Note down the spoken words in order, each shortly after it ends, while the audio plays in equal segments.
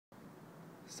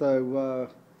So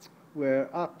we're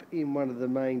up in one of the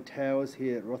main towers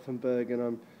here at Rothenburg, and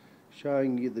I'm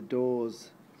showing you the doors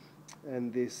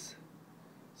and this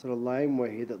sort of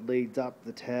laneway here that leads up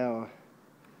the tower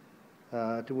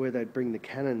to where they'd bring the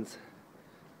cannons.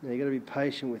 Now you've got to be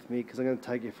patient with me because I'm going to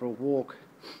take you for a walk.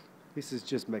 This is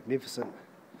just magnificent.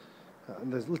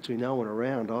 And there's literally no one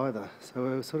around either, so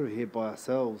we're sort of here by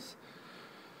ourselves.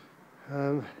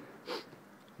 Let's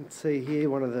see here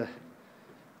one of the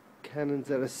cannons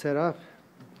that are set up.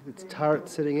 Its turret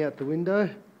sitting out the window.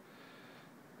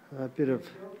 A bit of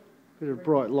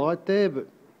bright light there, but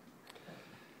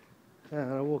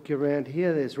I'll walk you around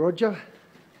here. There's Roger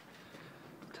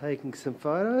taking some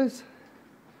photos,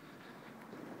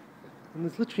 and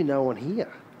there's literally no one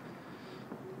here.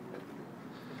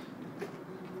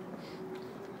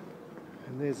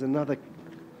 And there's another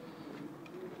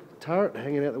turret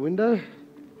hanging out the window.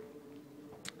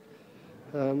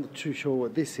 I'm not too sure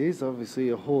what this is, obviously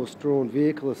a horse-drawn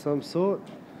vehicle of some sort.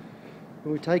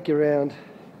 And we take you around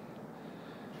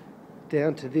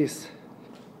down to this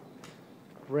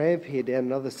ramp here, down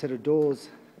another set of doors.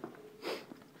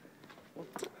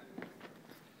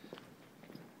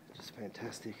 Just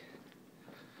fantastic.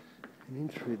 And in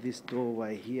through this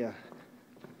doorway here.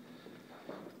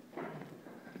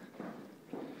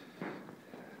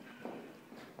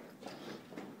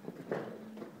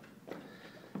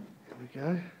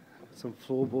 Go. Some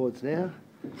floorboards now.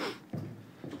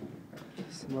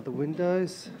 Some other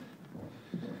windows.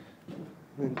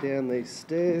 And down these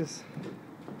stairs.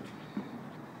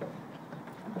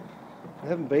 I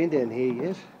haven't been down here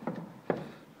yet.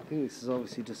 I think this is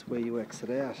obviously just where you exit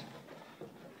out.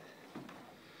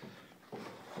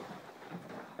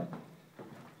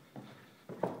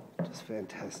 Just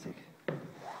fantastic.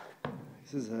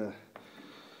 This is a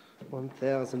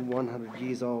 1,100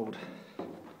 years old.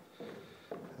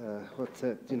 What's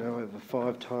that, you know, over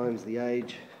 5 times the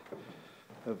age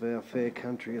of our fair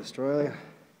country, Australia.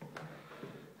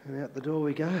 And out the door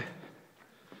we go,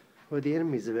 where the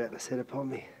enemy's about to set upon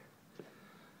me. Look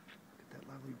at that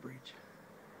lovely bridge.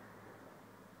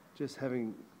 Just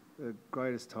having the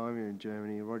greatest time here in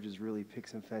Germany. Roger's really picked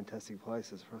some fantastic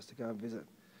places for us to go and visit.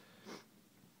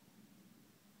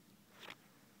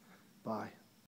 Bye.